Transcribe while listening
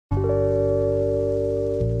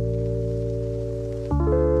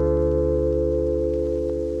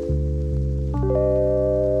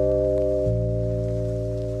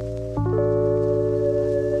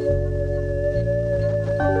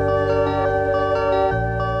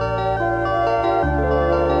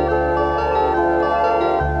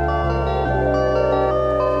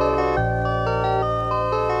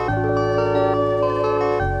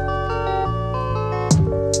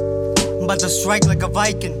strike like a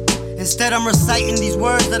Viking. Instead I'm reciting these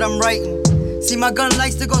words that I'm writing. See, my gun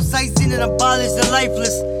likes to go sightseeing and abolish the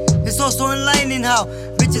lifeless. It's also enlightening how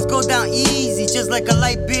bitches go down easy, just like a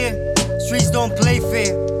light beer. Streets don't play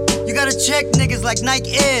fair. You gotta check niggas like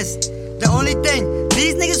Nike Airs. The only thing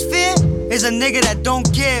these niggas fear is a nigga that don't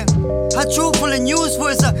care. How truthful and useful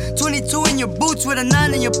is a 22 in your boots with a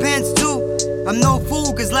 9 in your pants too. I'm no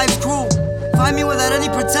fool cause life's cruel. Find me without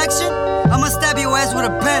any protection, I'ma stab your ass with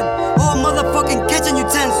a pen or a motherfucking kitchen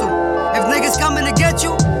utensil. If niggas coming to get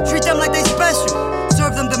you, treat them like they special.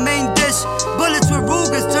 Serve them the main dish. Bullets with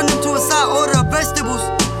Rugers, turn them to a side order of vegetables.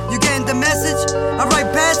 You getting the message? I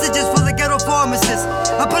write passages for the ghetto pharmacist.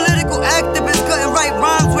 A political activist couldn't write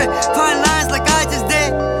rhymes with fine lines like I just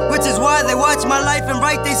did. Which is why they watch my life and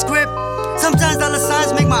write they script. Sometimes dollar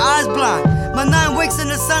signs make my eyes blind. My 9 wakes in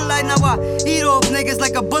the sunlight, now I eat off niggas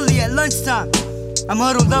like a bully at lunchtime. I'm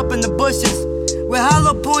huddled up in the bushes with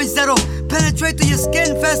hollow points that'll penetrate through your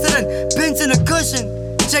skin faster than pins in a cushion.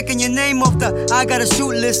 Checking your name off the I gotta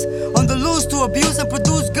shoot list. On the loose to abuse and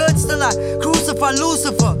produce goods till I crucify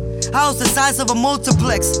Lucifer. House the size of a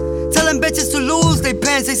multiplex. Telling bitches to lose they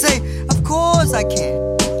pants. They say, of course I can.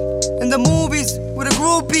 In the movies with a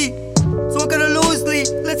groupie. Talking to loosely,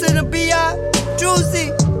 listen to B.I.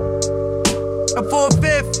 Juicy. A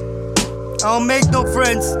 4/5. I don't make no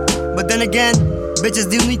friends. But then again, bitches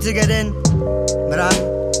do need to get in. But I'm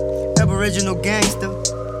aboriginal gangster.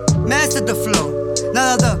 Mastered the flow.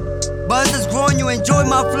 Now that the buzz is growing, you enjoy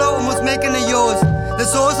my flow, almost making it yours. The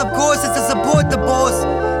source, of course, is to support the boss.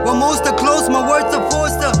 While most are close, my words are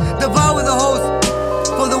forced to devour the host.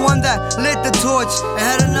 For the one that lit the torch and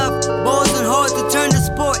had enough balls and heart to turn the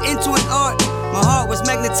sport into an art. My heart was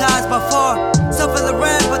magnetized by far. Suffer the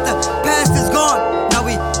wrath, but the past is gone. Now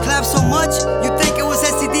we clap so much, you think it was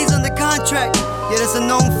STDs on the contract. Yet it's a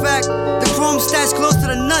known fact. The chrome stashed close to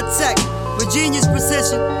the nutsack. With genius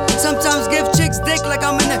precision. Sometimes give chicks dick like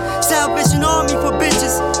I'm in the Salvation Army for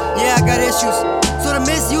bitches. Yeah, I got issues. So the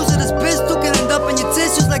misuse of this pistol can end up in your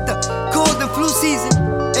tissues like the cold and flu season.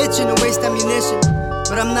 Itching to waste ammunition.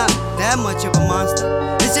 But I'm not that much of a monster.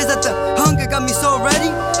 It's just that the hunger got me so ready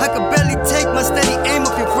I could barely take my steady aim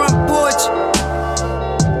off your front porch.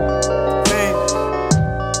 Man,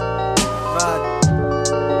 ride.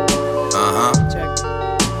 Check.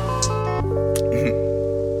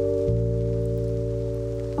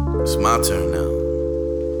 It's my turn now.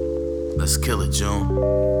 Let's kill it, June.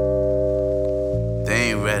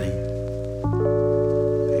 They ain't ready.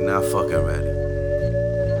 They not fucking ready.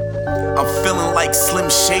 I'm feeling like Slim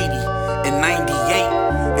Shady in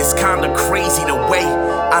 98. It's kinda crazy the way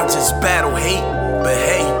I just battle hate. But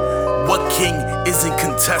hey, what king isn't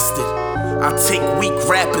contested? I take weak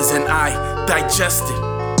rappers and I digest it.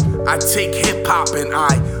 I take hip hop and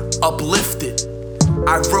I uplift it.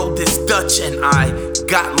 I rode this Dutch and I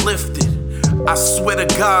got lifted. I swear to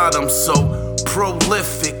God I'm so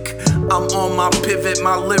prolific. I'm on my pivot,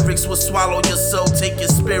 my lyrics will swallow your soul, take your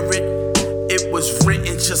spirit. It was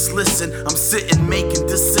written, just listen. I'm sitting making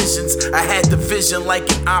decisions. I had the vision like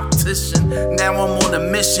an optician. Now I'm on a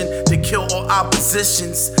mission to kill all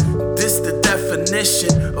oppositions. This the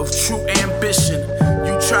definition of true ambition.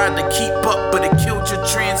 You tried to keep up, but it killed your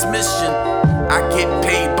transmission. I get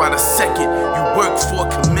paid by the second, you work for a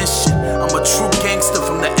commission. I'm a true gangster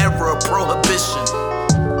from the era of prohibition.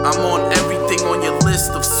 I'm on everything on your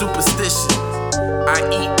list of superstitions. I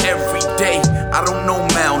eat every day, I don't know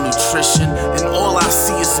malnutrition. And all I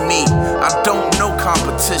see is me, I don't know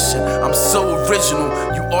competition. I'm so original,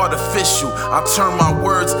 you artificial. I turn my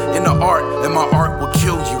words into art, and my art will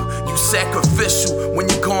kill you. You sacrificial, when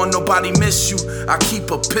you're gone nobody miss you. I keep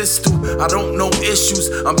a pistol, I don't know issues.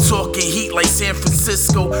 I'm talking heat like San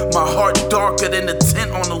Francisco. My heart darker than the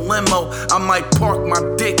tent on a limo. I might park my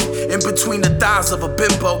dick in between the thighs of a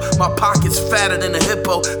bimbo. My pocket's fatter than a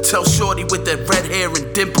hippo. Tell shorty with that red hair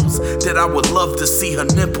and dimples that I would love to see her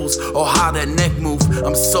nipples or how that neck move.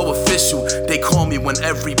 I'm so official, they call me when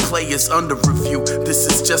every play is under review. This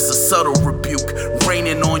is just a subtle rebuke,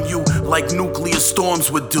 raining on you like nuclear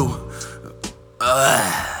storms would do.